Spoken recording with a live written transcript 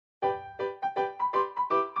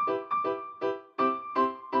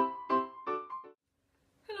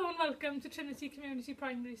welcome to Trinity Community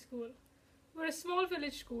Primary School. We're a small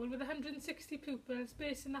village school with 160 pupils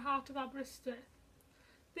based in the heart of Aberystwyth.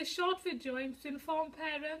 This short video aims to inform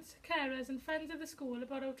parents, carers and friends of the school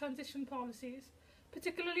about our transition policies,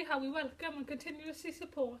 particularly how we welcome and continuously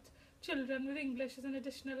support children with English as an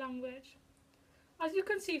additional language. As you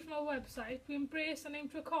can see from our website, we embrace and aim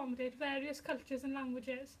to accommodate various cultures and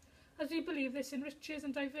languages, as we believe this enriches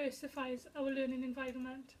and diversifies our learning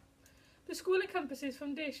environment. The school encompasses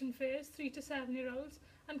foundation phase 3 to 7-year-olds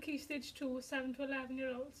and Key Stage 2 7 to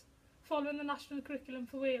 11-year-olds, following the national curriculum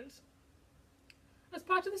for Wales. As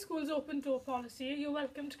part of the school's open door policy, you're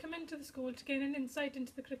welcome to come into the school to gain an insight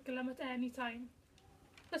into the curriculum at any time.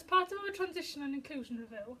 As part of our transition and inclusion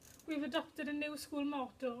review, we've adopted a new school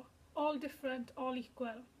motto, all different, all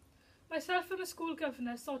equal. Myself and the school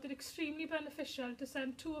governor thought it extremely beneficial to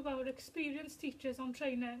send 2 of our experienced teachers on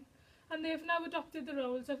training, and they have now adopted the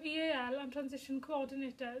roles of EAL and transition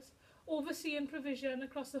coordinators, overseeing provision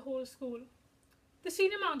across the whole school. The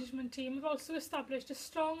senior management team have also established a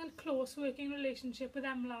strong and close working relationship with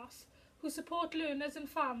MLAS, who support learners and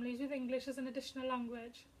families with English as an additional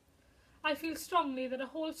language. I feel strongly that a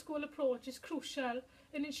whole school approach is crucial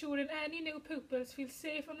in ensuring any new pupils feel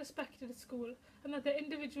safe and respected at school and that their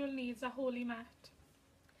individual needs are wholly met.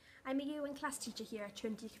 I'm a UN class teacher here at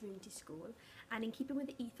Trinity Community School, and in keeping with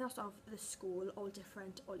the ethos of the school, all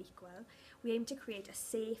different, all equal, we aim to create a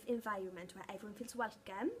safe environment where everyone feels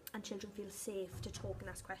welcome and children feel safe to talk and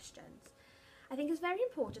ask questions. I think it's very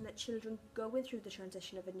important that children going through the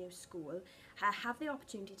transition of a new school have the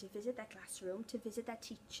opportunity to visit their classroom, to visit their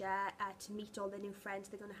teacher, to meet all the new friends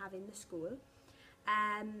they're going to have in the school.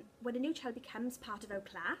 When a new child becomes part of our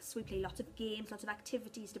class, we play lots of games, lots of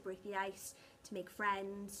activities to break the ice, to make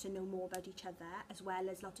friends, to know more about each other, as well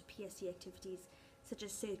as lots of PSC activities such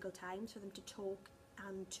as circle times for them to talk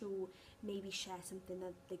and to maybe share something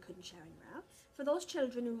that they couldn't share anywhere else. For those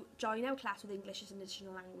children who join our class with English as an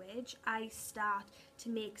additional language, I start to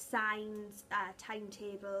make signs,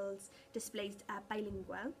 timetables, displays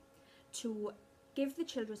bilingual to give the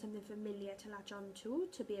children something familiar to latch on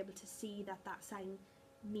to be able to see that that sign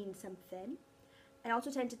means something. I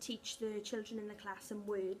also tend to teach the children in the class some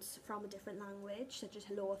words from a different language, such as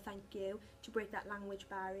hello or thank you, to break that language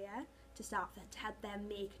barrier, to help them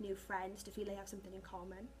make new friends, to feel they have something in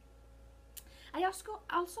common. I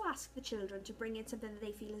also ask the children to bring in something that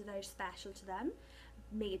they feel is very special to them,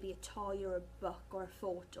 maybe a toy or a book or a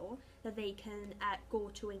photo that they can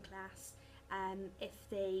go to in class if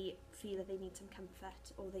they feel that they need some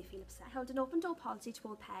comfort or they feel upset. I held an open door policy to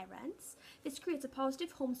all parents. This creates a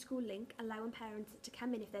positive homeschool link, allowing parents to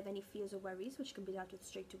come in if they have any fears or worries, which can be dealt with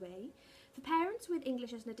straight away. For parents with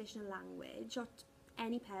English as an additional language, or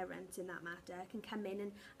any parents in that matter, can come in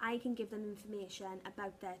and I can give them information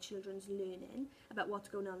about their children's learning, about what's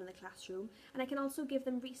going on in the classroom, and I can also give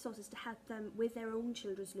them resources to help them with their own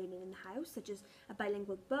children's learning in the house, such as a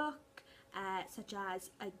bilingual book, such as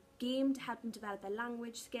a game to help them develop their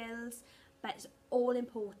language skills, but it's all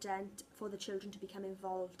important for the children to become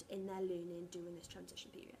involved in their learning during this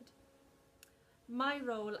transition period. My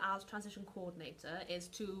role as transition coordinator is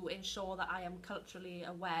to ensure that I am culturally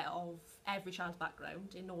aware of every child's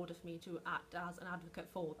background in order for me to act as an advocate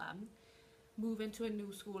for them. Moving to a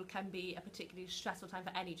new school can be a particularly stressful time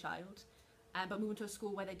for any child, but moving to a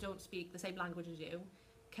school where they don't speak the same language as you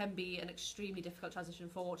can be an extremely difficult transition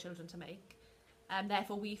for children to make.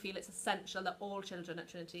 Therefore, we feel it's essential that all children at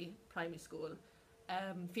Trinity Primary School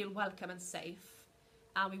feel welcome and safe,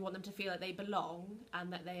 and we want them to feel that they belong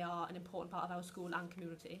and that they are an important part of our school and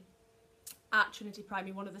community. At Trinity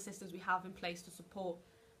Primary, one of the systems we have in place to support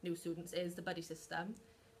new students is the buddy system.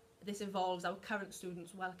 This involves our current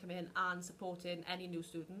students welcoming and supporting any new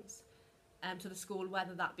students to the school,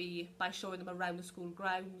 whether that be by showing them around the school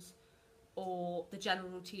grounds or the general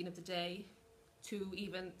routine of the day, to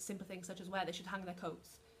even simple things such as where they should hang their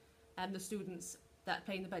coats. The students that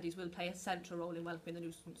play in the buddies will play a central role in welcoming the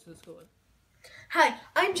new students to the school. Hi,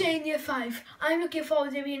 I'm Jane, Year 5. I'm looking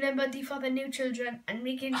forward to being a buddy for the new children and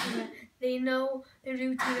making sure they know the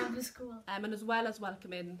routine of the school. And as well as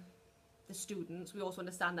welcoming the students, we also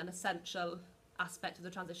understand that an essential aspect of the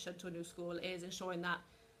transition to a new school is ensuring that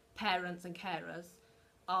parents and carers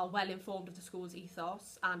are well informed of the school's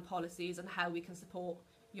ethos and policies and how we can support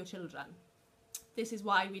your children. This is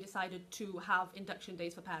why we decided to have induction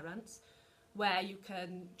days for parents, where you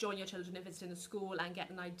can join your children in visiting the school and get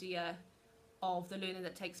an idea of the learning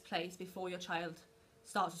that takes place before your child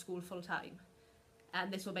starts school full time.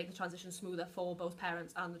 And this will make the transition smoother for both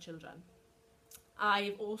parents and the children.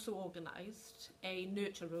 I've also organised a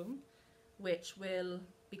nurture room, which will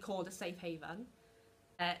be called a safe haven.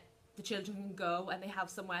 the children can go and they have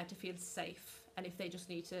somewhere to feel safe, and if they just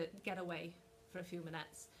need to get away for a few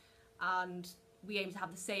minutes. And we aim to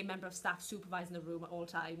have the same member of staff supervising the room at all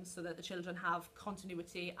times so that the children have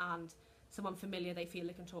continuity and someone familiar they feel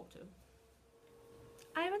they can talk to.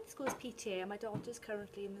 I run the school's PTA and my daughter is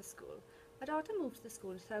currently in the school. My daughter moved to the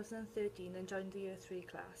school in 2013 and joined the Year 3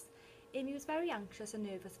 class. Amy was very anxious and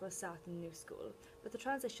nervous about starting the new school, but the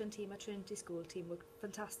transition team at Trinity School team worked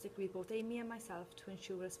fantastically with both Amy and myself to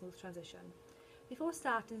ensure a smooth transition. Before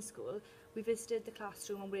starting school, we visited the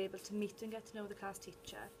classroom and were able to meet and get to know the class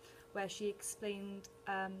teacher, where she explained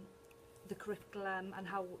the curriculum and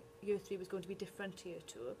how Year 3 was going to be different to Year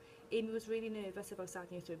 2. Amy was really nervous about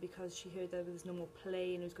starting Year 3 because she heard there was no more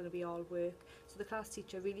play and it was going to be all work, so the class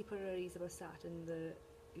teacher really put her at ease about starting the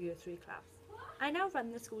Year 3 class. I now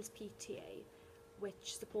run the school's PTA,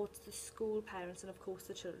 which supports the school, parents and of course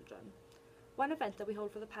the children. One event that we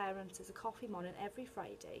hold for the parents is a coffee morning every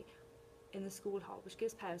Friday in the school hall, which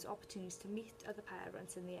gives parents opportunities to meet other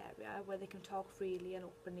parents in the area where they can talk freely and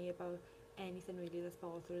openly about anything really that's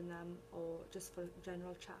bothering them or just for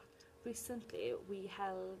general chat. Recently we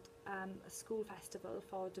held a school festival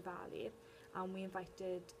for Diwali and we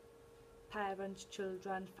invited parents,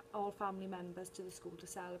 children, all family members to the school to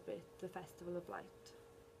celebrate the Festival of Light.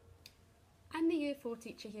 I'm the Year 4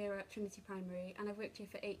 teacher here at Trinity Primary and I've worked here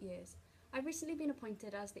for 8 years. I've recently been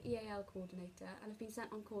appointed as the EAL coordinator and have been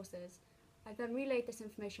sent on courses. I've then relayed this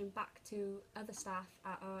information back to other staff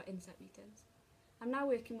at our inset meetings. I'm now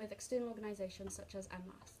working with external organisations such as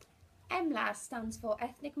MLAS. MLAS stands for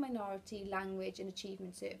Ethnic Minority Language and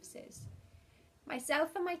Achievement Services.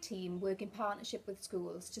 Myself and my team work in partnership with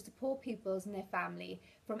schools to support pupils and their family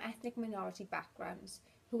from ethnic minority backgrounds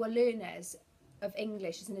who are learners of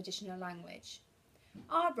English as an additional language.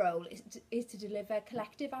 Our role is to deliver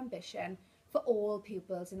collective ambition for all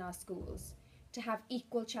pupils in our schools to have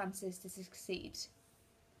equal chances to succeed.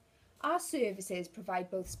 Our services provide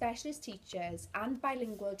both specialist teachers and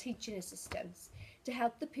bilingual teaching assistants to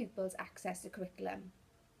help the pupils access the curriculum.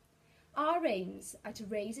 Our aims are to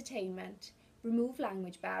raise attainment, remove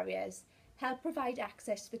language barriers, help provide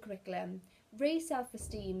access to the curriculum, raise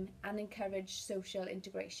self-esteem and encourage social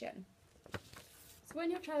integration. So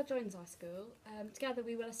when your child joins our school, together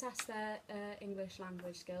we will assess their English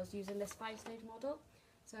language skills using this 5-stage model.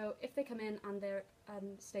 So if they come in and they're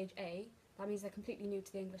stage A, that means they're completely new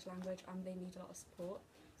to the English language and they need a lot of support.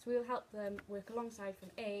 So we will help them work alongside from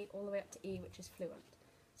A all the way up to E, which is fluent.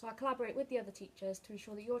 So I'll collaborate with the other teachers to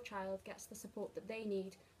ensure that your child gets the support that they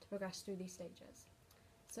need to progress through these stages.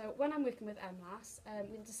 So when I'm working with MLAS,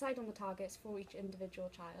 we'll decide on the targets for each individual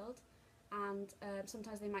child, and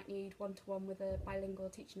sometimes they might need one-to-one with a bilingual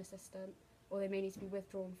teaching assistant, or they may need to be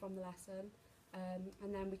withdrawn from the lesson,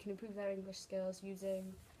 and then we can improve their English skills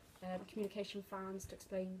using communication plans to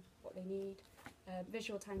explain what they need,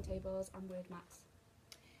 visual timetables and word maps.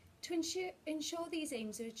 To ensure these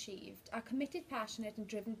aims are achieved, our committed, passionate and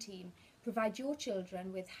driven team provide your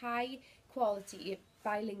children with high quality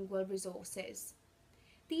bilingual resources.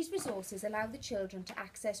 These resources allow the children to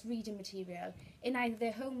access reading material in either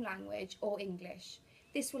their home language or English.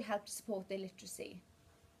 This will help to support their literacy.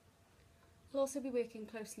 We'll also be working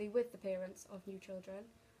closely with the parents of new children,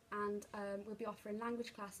 and we'll be offering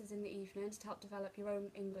language classes in the evenings to help develop your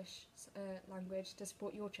own English language to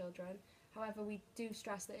support your children. However, we do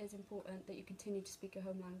stress that it is important that you continue to speak your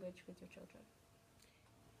home language with your children.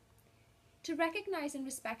 To recognise and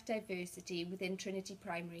respect diversity within Trinity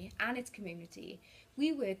Primary and its community,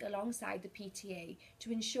 we work alongside the PTA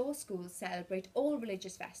to ensure schools celebrate all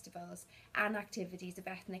religious festivals and activities of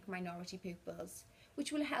ethnic minority pupils,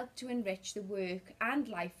 which will help to enrich the work and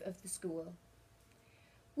life of the school.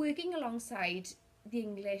 Working alongside the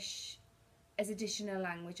English as Additional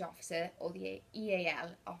Language Officer, or the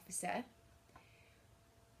EAL officer,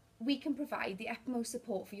 we can provide the utmost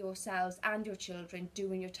support for yourselves and your children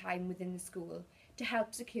during your time within the school to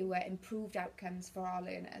help secure improved outcomes for our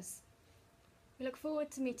learners. We look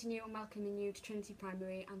forward to meeting you and welcoming you to Trinity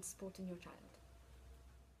Primary and supporting your child.